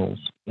professionals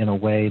in a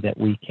way that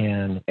we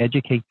can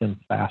educate them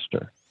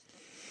faster.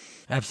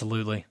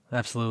 Absolutely.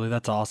 Absolutely.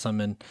 That's awesome.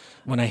 And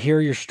when I hear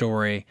your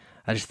story,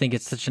 I just think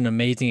it's such an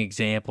amazing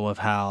example of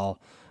how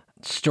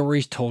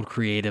stories told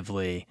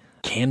creatively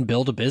can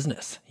build a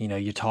business.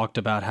 You talked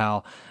about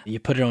how you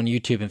put it on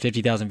YouTube and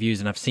 50,000 views,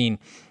 and I've seen,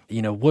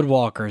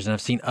 Woodwalkers, and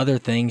I've seen other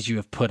things you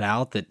have put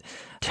out that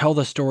tell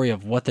the story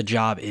of what the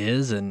job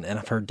is. And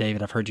I've heard,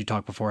 David, I've heard you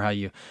talk before how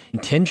you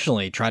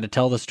intentionally try to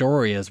tell the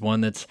story as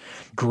one that's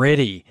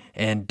gritty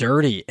and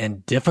dirty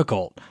and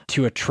difficult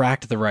to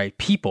attract the right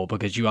people,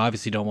 because you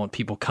obviously don't want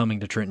people coming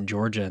to Trenton,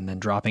 Georgia, and then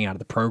dropping out of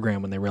the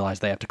program when they realize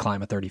they have to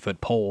climb a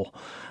 30-foot pole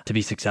to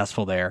be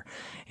successful there.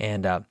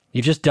 And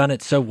you've just done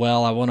it so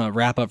well. I want to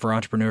wrap up for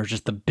entrepreneurs.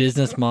 Just the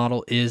business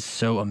model is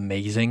so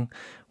amazing.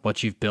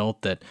 What you've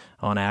built, that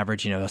on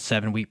average, a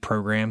 7-week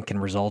program can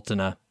result in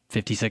a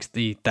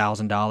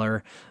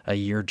 $50,000-$60,000 a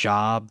year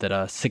job, that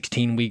a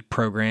 16-week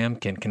program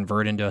can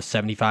convert into a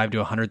 $75,000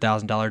 to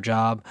 $100,000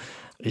 job.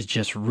 is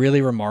just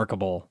really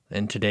remarkable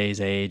in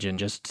today's age and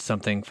just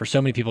something for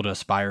so many people to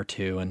aspire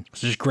to. And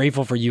so just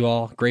grateful for you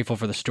all, grateful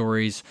for the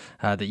stories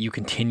that you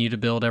continue to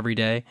build every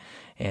day.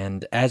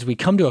 And as we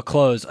come to a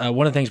close,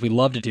 one of the things we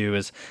love to do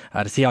is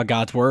to see how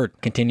God's Word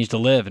continues to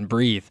live and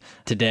breathe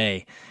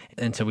today.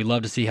 And so we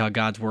love to see how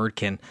God's Word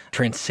can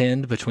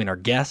transcend between our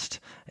guest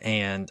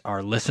and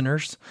our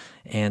listeners.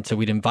 And so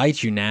we'd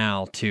invite you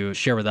now to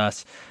share with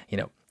us,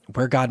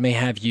 where God may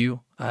have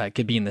you. It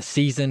could be in the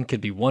season,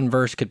 could be one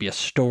verse, could be a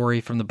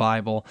story from the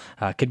Bible,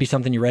 could be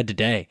something you read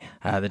today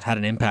that had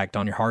an impact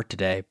on your heart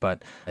today.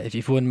 But if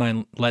you wouldn't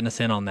mind letting us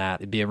in on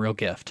that, it'd be a real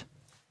gift.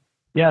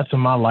 Yeah, so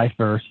my life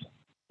verse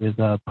is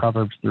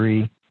Proverbs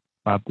 3:5-6.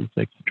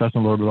 Trust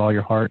in the Lord with all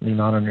your heart, lean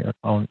not on your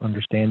own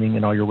understanding.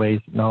 In all your ways,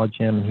 acknowledge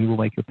Him, and He will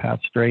make your path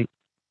straight.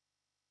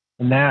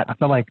 And that, I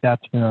feel like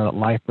that's been a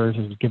life verse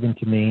that was given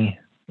to me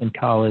in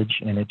college,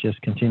 and it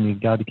just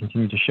continued. God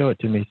continued to show it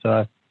to me. So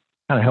I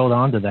kind of held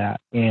on to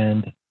that.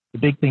 And the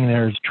big thing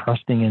there is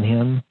trusting in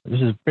Him. This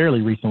is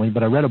fairly recently,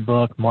 but I read a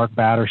book, Mark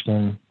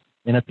Batterson,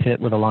 In a Pit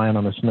with a Lion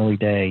on a Snowy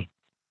Day.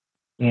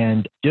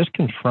 And just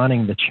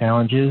confronting the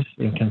challenges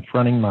and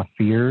confronting my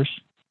fears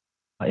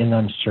and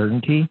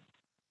uncertainty.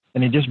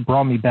 And it just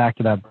brought me back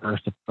to that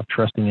verse of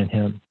trusting in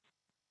Him,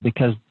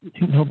 because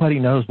nobody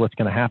knows what's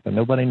going to happen.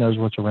 Nobody knows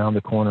what's around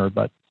the corner.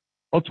 But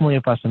ultimately,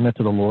 if I submit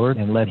to the Lord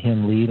and let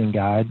Him lead and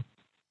guide,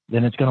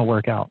 then it's going to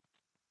work out.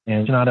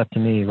 And it's not up to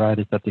me, right?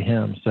 It's up to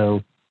Him.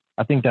 So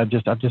I think that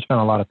I've just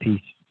found a lot of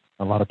peace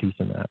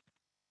in that.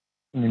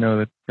 You know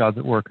that God's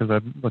at work because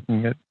I'm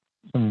looking at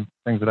some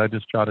things that I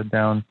just jotted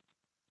down,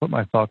 put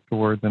my thoughts to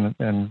words,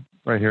 and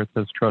right here it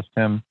says trust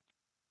Him.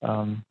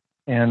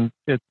 And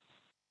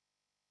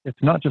it's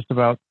not just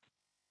about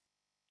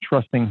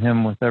trusting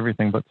Him with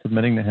everything, but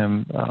submitting to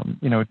Him.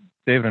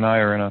 David and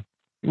I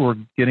we're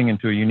getting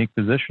into a unique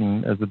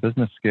position as the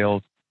business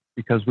scales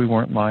because we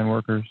weren't line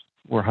workers.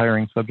 We're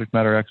hiring subject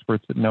matter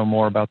experts that know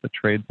more about the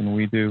trades than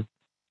we do,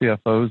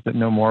 CFOs that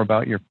know more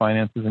about your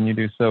finances than you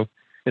do. So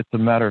it's a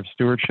matter of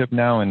stewardship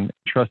now and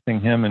trusting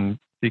Him and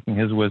seeking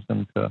His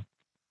wisdom to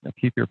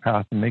keep your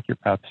path and make your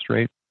path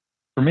straight.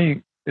 For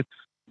me, it's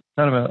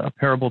kind of a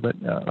parable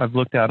that I've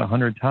looked at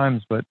 100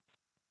 times, but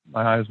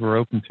my eyes were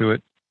open to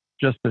it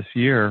just this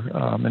year.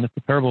 And it's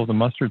the parable of the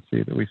mustard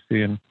seed that we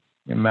see in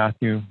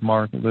Matthew,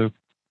 Mark, Luke.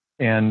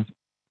 And,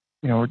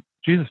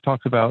 Jesus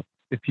talks about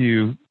if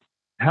you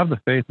have the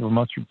faith of a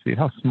mustard seed,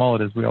 how small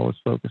it is, we always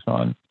focus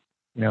on,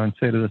 and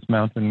say to this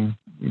mountain,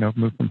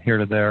 move from here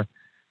to there.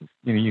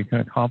 You can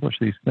accomplish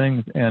these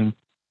things. And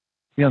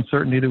the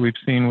uncertainty that we've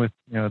seen with,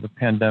 the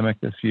pandemic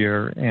this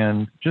year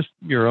and just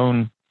your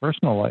own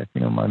personal life,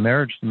 my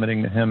marriage,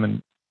 submitting to Him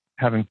and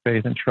having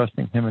faith and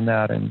trusting Him in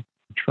that, and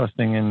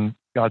trusting in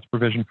God's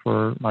provision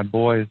for my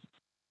boys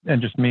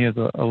and just me as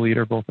a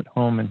leader, both at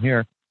home and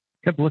here,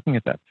 kept looking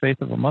at that faith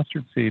of a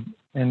mustard seed.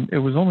 And it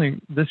was only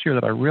this year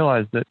that I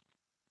realized that,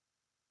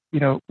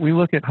 we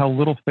look at how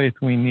little faith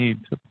we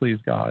need to please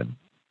God.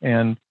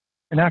 And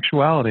in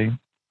actuality,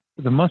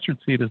 the mustard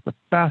seed is the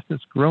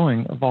fastest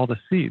growing of all the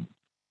seeds.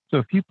 So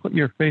if you put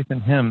your faith in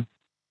Him,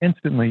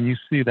 instantly you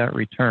see that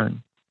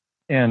return.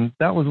 And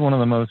that was one of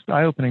the most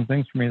eye-opening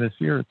things for me this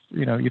year. It's,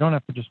 you don't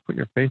have to just put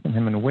your faith in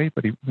Him and wait,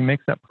 but He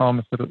makes that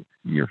promise that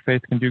your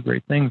faith can do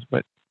great things,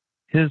 but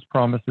His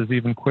promise is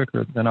even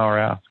quicker than our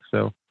ask.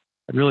 So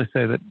I'd really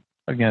say that,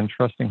 again,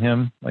 trusting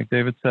Him, like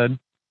David said,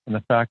 and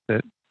the fact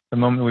that the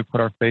moment we put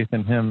our faith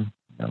in Him,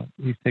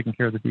 He's taking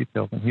care of the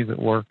details and He's at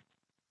work.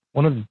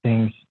 One of the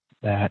things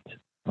that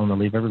I want to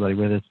leave everybody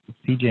with is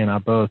PJ and I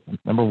both,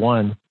 number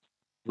one,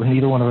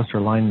 neither one of us are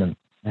linemen,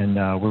 and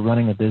we're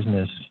running a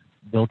business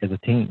built as a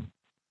team.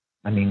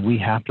 I mean, we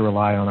have to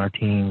rely on our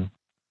team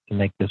to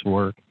make this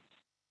work.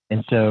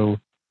 And so,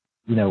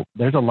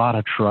 there's a lot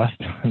of trust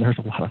and there's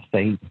a lot of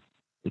faith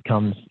that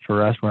comes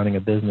for us running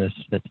a business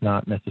that's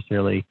not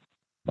necessarily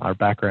our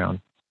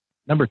background.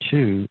 Number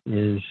two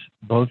is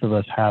both of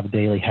us have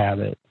daily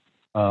habits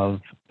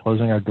of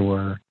closing our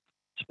door,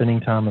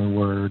 spending time in the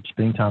Word,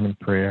 spending time in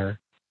prayer.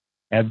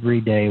 Every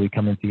day we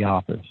come into the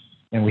office.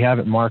 And we have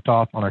it marked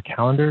off on our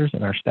calendars,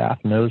 and our staff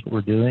knows what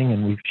we're doing,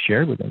 and we've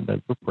shared with them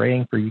that we're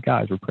praying for you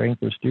guys. We're praying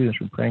for the students.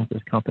 We're praying for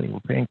this company. We're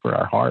praying for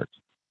our hearts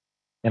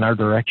and our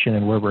direction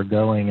and where we're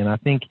going. And I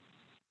think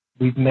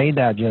we've made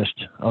that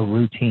just a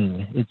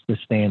routine. It's the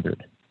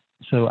standard.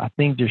 So I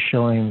think just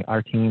showing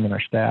our team and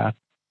our staff,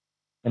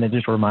 and it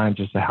just reminds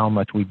us of how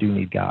much we do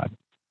need God.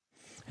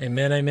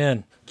 Amen,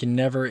 amen. Can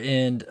never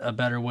end a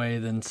better way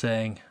than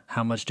saying,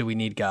 how much do we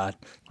need God?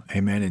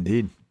 Amen,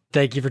 indeed.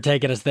 Thank you for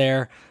taking us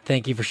there.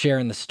 Thank you for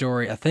sharing the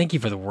story. I thank you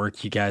for the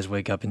work you guys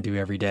wake up and do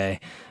every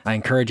day. I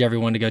encourage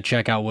everyone to go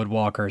check out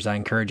Woodwalkers. I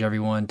encourage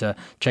everyone to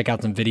check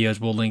out some videos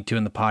we'll link to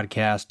in the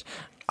podcast.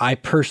 I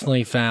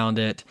personally found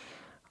it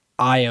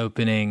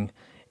eye-opening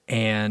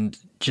and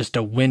just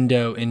a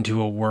window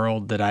into a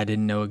world that I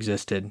didn't know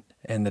existed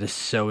and that is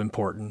so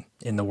important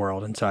in the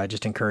world. And so I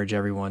just encourage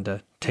everyone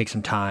to take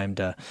some time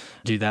to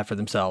do that for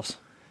themselves.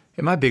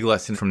 And my big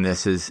lesson from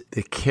this is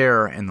the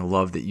care and the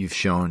love that you've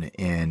shown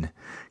in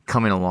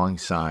coming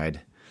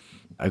alongside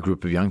a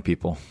group of young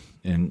people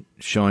and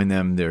showing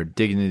them their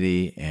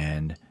dignity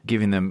and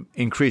giving them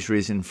increased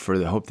reason for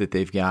the hope that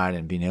they've got,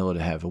 and being able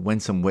to have a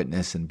winsome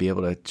witness and be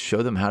able to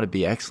show them how to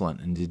be excellent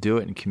and to do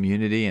it in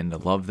community and to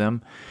love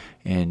them,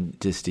 and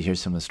just to hear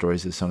some of the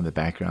stories of some of the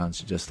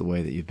backgrounds, just the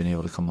way that you've been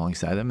able to come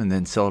alongside them and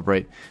then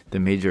celebrate the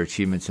major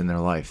achievements in their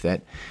life.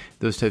 That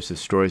those types of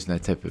stories and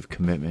that type of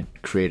commitment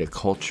create a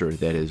culture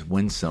that is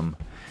winsome,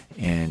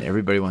 and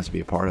everybody wants to be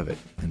a part of it.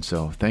 And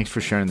so thanks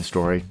for sharing the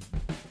story.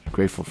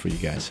 Grateful for you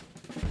guys.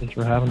 Thanks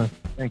for having us.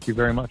 Thank you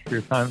very much for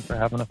your time, for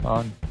having us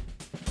on.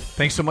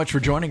 Thanks so much for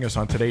joining us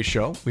on today's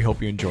show. We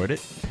hope you enjoyed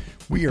it.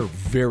 We are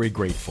very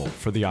grateful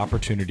for the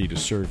opportunity to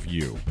serve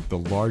you, the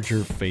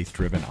larger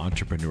faith-driven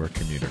entrepreneur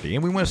community,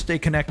 and we want to stay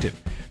connected.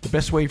 The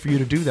best way for you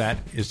to do that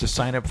is to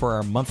sign up for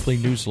our monthly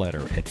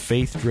newsletter at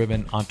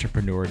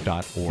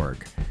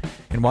faithdrivenentrepreneur.org.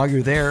 And while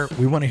you're there,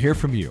 we want to hear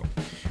from you.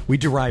 We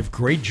derive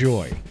great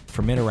joy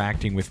from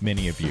interacting with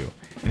many of you,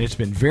 and it's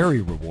been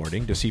very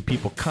rewarding to see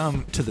people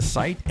come to the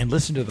site and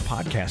listen to the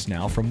podcast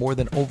now from more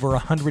than over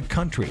 100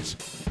 countries.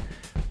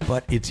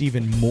 But it's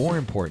even more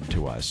important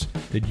to us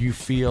that you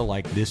feel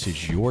like this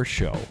is your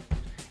show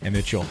and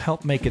that you'll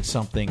help make it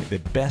something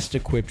that best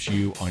equips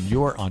you on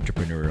your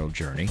entrepreneurial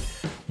journey,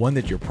 one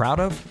that you're proud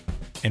of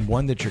and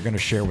one that you're going to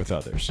share with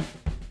others.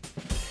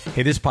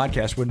 Hey, this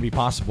podcast wouldn't be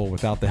possible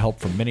without the help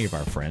from many of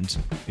our friends,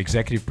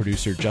 executive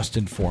producer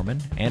Justin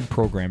Foreman and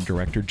program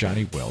director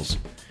Johnny Wills.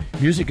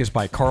 Music is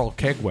by Carl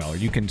Kegwell.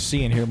 You can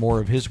see and hear more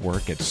of his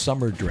work at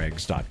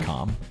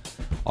summerdregs.com.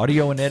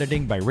 Audio and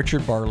editing by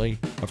Richard Barley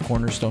of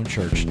Cornerstone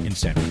Church in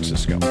San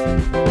Francisco.